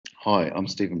Hi, I'm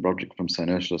Stephen Broderick from St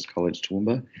Ursula's College,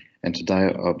 Toowoomba, and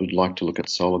today I would like to look at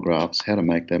solar graphs, how to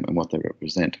make them and what they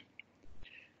represent.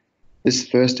 This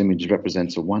first image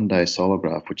represents a one-day solar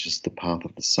graph, which is the path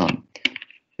of the sun.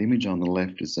 The image on the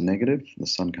left is the negative, the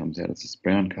sun comes out as this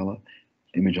brown colour.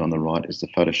 The image on the right is the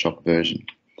Photoshop version.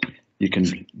 You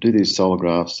can do these solar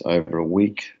graphs over a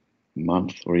week,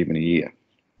 month, or even a year.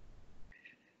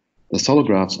 The solar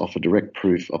graphs offer direct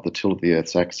proof of the tilt of the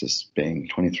Earth's axis being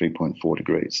 23.4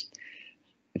 degrees.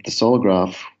 If the solar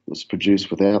graph was produced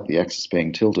without the axis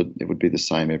being tilted, it would be the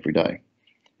same every day.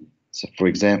 So for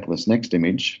example, this next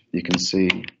image, you can see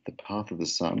the path of the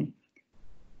sun.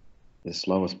 This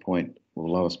lowest point, or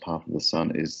the lowest path of the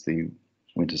sun, is the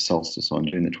winter solstice on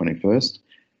June the 21st.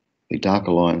 The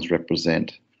darker lines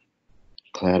represent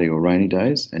cloudy or rainy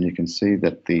days, and you can see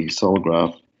that the solar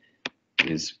graph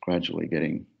is gradually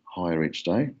getting higher each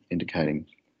day, indicating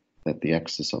that the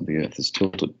axis of the Earth is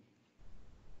tilted.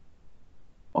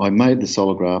 I made the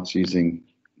solar graphs using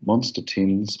monster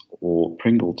tins or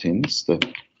Pringle tins. The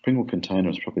Pringle container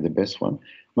is probably the best one.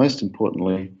 Most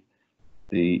importantly,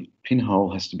 the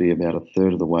pinhole has to be about a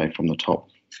third of the way from the top.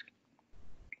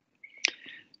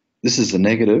 This is the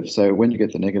negative, so when you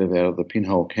get the negative out of the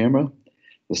pinhole camera,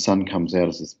 the sun comes out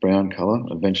as this brown colour.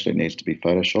 Eventually it needs to be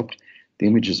photoshopped. The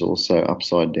image is also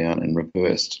upside down and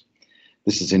reversed.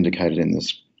 This is indicated in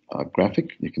this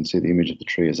graphic. You can see the image of the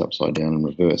tree is upside down and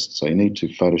reversed. So you need to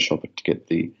Photoshop it to get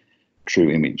the true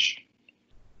image.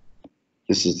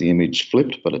 This is the image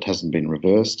flipped, but it hasn't been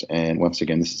reversed. And once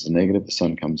again, this is a negative. The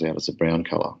sun comes out as a brown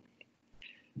colour.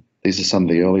 These are some of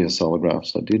the earlier solar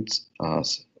graphs I did. A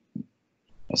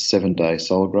 7-day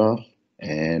solar graph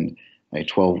and a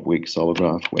 12-week solar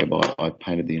graph whereby I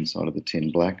painted the inside of the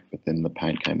tin black, but then the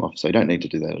paint came off. So you don't need to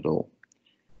do that at all.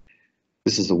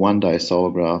 This is a 1-day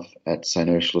solar graph at St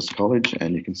Ursula's College,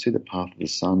 and you can see the path of the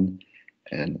sun,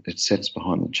 and it sets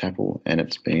behind the chapel, and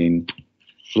it's been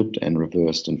flipped and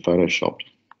reversed and photoshopped.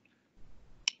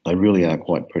 They really are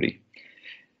quite pretty.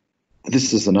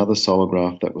 This is another solar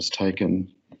graph that was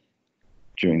taken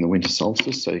during the winter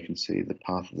solstice, so you can see the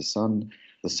path of the sun.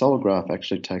 The solar graph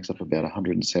actually takes up about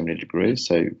 170 degrees,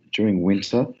 so during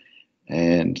winter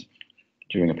and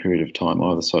during a period of time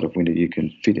either side of winter, you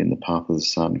can fit in the path of the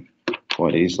sun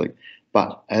quite easily.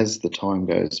 But as the time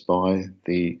goes by,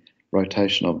 the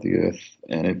rotation of the Earth,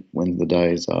 and when the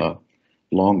days are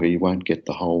longer, you won't get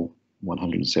the whole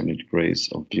 170 degrees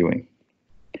of viewing.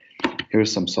 Here are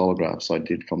some solar graphs I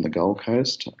did from the Gold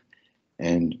Coast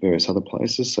and various other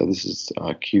places. So this is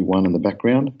Q1 in the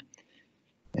background,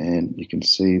 and you can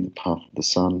see the path of the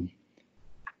sun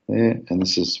there. And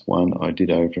this is one I did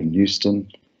over in Houston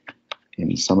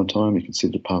in summertime. You can see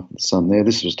the path of the sun there.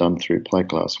 This was done through plate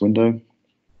glass window.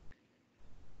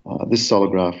 This solar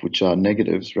graph, which are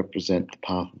negatives, represent the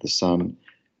path of the sun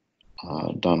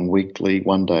done weekly,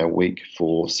 1 day a week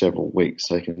for several weeks.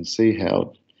 So you can see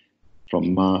how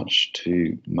from March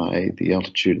to May, the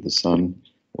altitude of the sun,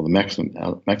 or the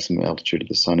maximum altitude of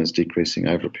the sun, is decreasing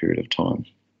over a period of time.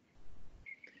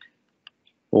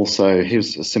 Also,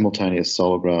 here's a simultaneous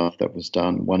solar graph that was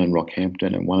done, one in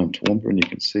Rockhampton and one in Toowoomba, and you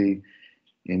can see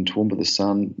in Toowoomba the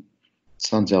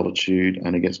sun's altitude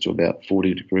only gets to about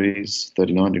 40 degrees,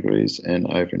 39 degrees, and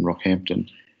over in Rockhampton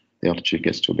the altitude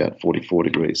gets to about 44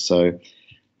 degrees. So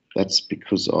that's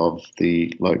because of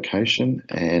the location,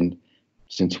 and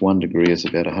since 1 degree is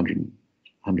about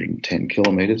 110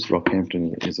 kilometres,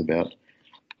 Rockhampton is about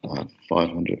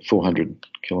 400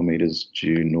 kilometres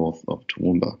due north of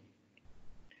Toowoomba.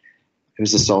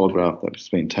 Here's a solar graph that's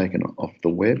been taken off the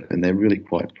web, and they're really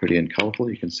quite pretty and colourful.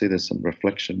 You can see there's some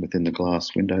reflection within the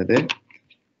glass window there.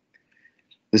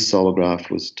 This solar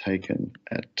graph was taken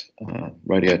at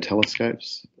Radio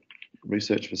Telescope's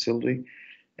research facility,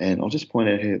 and I'll just point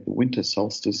out here the winter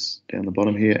solstice down the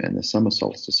bottom here and the summer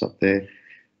solstice up there.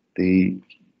 The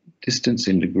distance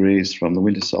in degrees from the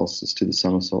winter solstice to the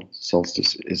summer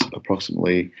solstice is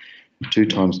approximately 2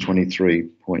 times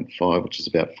 23.5, which is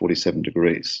about 47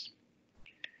 degrees.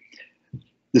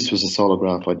 This was a solar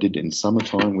graph I did in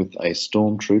summertime with a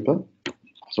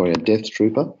death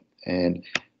trooper, and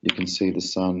you can see the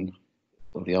sun,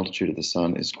 or the altitude of the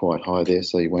sun is quite high there,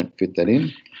 so you won't fit that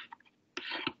in.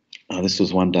 This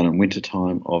was one done in winter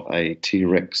time of a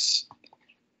T-Rex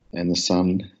and the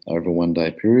sun over a 1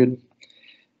 day period.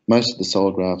 Most of the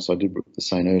solar graphs I did with the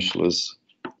St Ursula's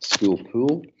school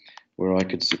pool, where I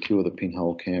could secure the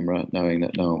pinhole camera knowing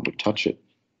that no one would touch it.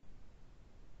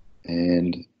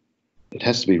 And it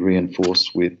has to be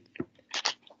reinforced with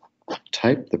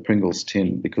tape, the Pringles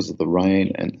tin, because of the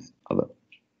rain and other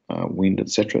wind,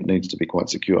 etc. It needs to be quite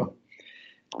secure.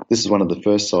 This is one of the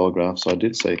first solar graphs I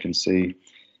did, so you can see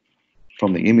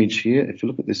from the image here, if you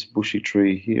look at this bushy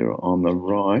tree here on the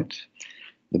right,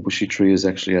 the bushy tree is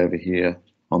actually over here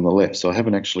on the left. So I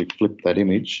haven't actually flipped that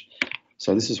image.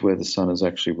 So this is where the sun is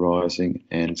actually rising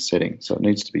and setting. So it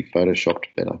needs to be photoshopped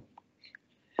better.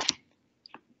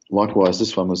 Likewise,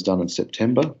 this one was done in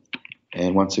September.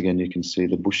 And once again, you can see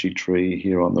the bushy tree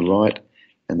here on the right,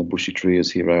 and the bushy tree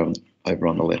is here over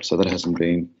on the left. So that hasn't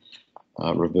been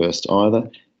reversed either.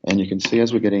 And you can see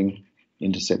as we're getting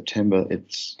into September,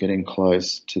 it's getting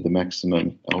close to the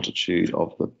maximum altitude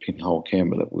of the pinhole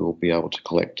camera that we will be able to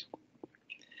collect.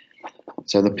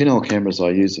 So the pinhole cameras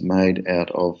I use are made out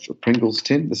of the Pringles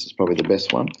tin. This is probably the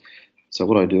best one. So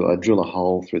what I do, I drill a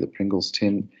hole through the Pringles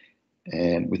tin,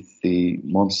 and with the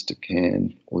monster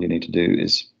can, all you need to do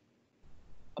is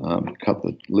cut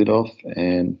the lid off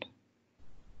and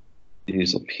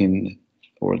use a pin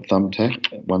or a thumbtack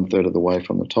 1/3 of the way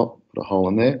from the top, put a hole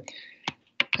in there.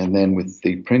 And then with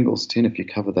the Pringles tin, if you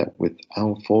cover that with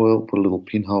alfoil, put a little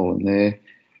pinhole in there,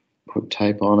 put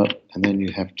tape on it, and then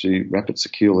you have to wrap it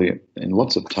securely in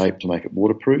lots of tape to make it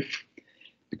waterproof,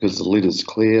 because the lid is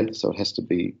clear, so it has to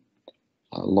be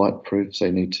light proof. So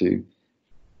you need to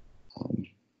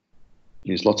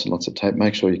use lots and lots of tape.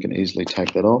 Make sure you can easily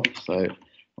take that off. So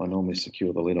I normally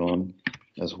secure the lid on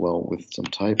as well with some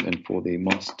tape. And for the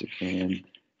monster can,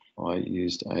 I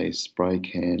used a spray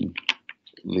can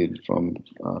lid from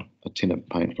a tin of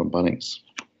paint from Bunnings.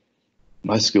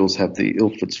 Most schools have the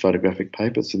Ilford's photographic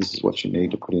paper, so this is what you need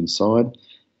to put inside.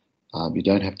 You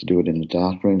don't have to do it in a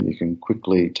dark room. You can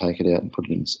quickly take it out and put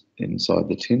it inside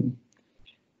the tin.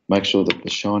 Make sure that the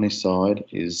shiny side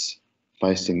is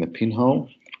facing the pinhole,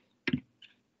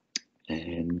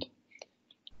 and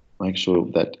make sure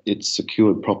that it's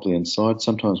secured properly inside.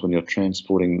 Sometimes when you're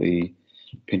transporting the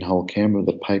pinhole camera,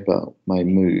 the paper may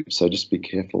move, so just be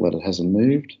careful that it hasn't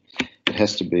moved. It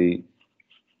has to be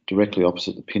directly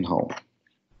opposite the pinhole.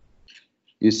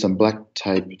 Use some black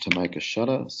tape to make a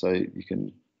shutter, so you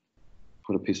can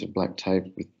put a piece of black tape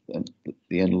with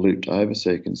the end looped over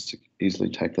so you can easily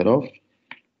take that off.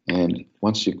 And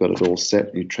once you've got it all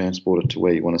set, you transport it to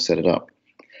where you want to set it up.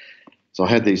 So I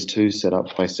had these two set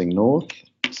up facing north.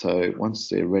 So once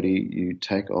they're ready, you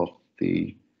take off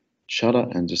the shutter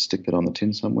and just stick that on the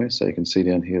tin somewhere. So you can see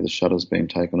down here the shutter's been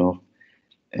taken off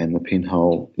and the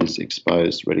pinhole is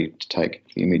exposed, ready to take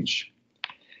the image.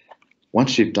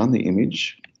 Once you've done the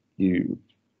image, you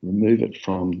remove it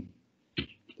from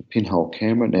the pinhole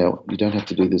camera. Now, you don't have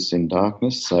to do this in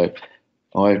darkness, so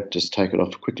I just take it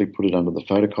off, quickly put it under the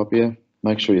photocopier,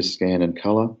 make sure you scan in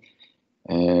colour,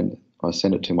 and I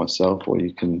send it to myself, or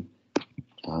you can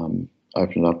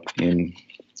open it up in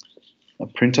a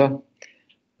printer,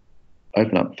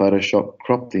 open up Photoshop,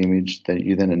 crop the image, then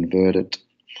you invert it,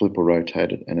 flip or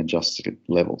rotate it, and adjust the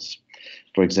levels.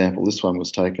 For example, this one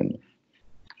was taken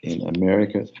in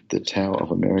America. The Tower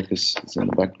of America is in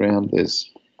the background. It's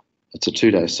a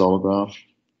 2-day solargraph.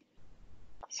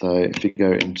 So if you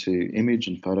go into Image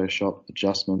and Photoshop,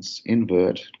 Adjustments,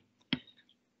 Invert,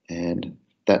 and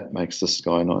that makes the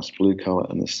sky a nice blue colour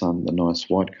and the sun the nice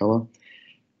white colour.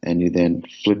 And you then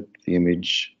flip the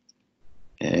image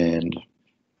and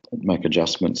make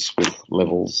adjustments with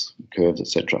levels, curves,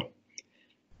 etc.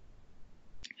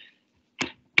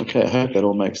 Okay, I hope that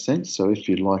all makes sense. So if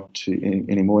you'd like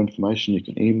any more information, you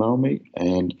can email me.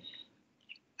 And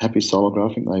happy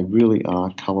solargraphing. They really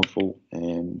are colourful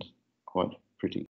and quite pretty.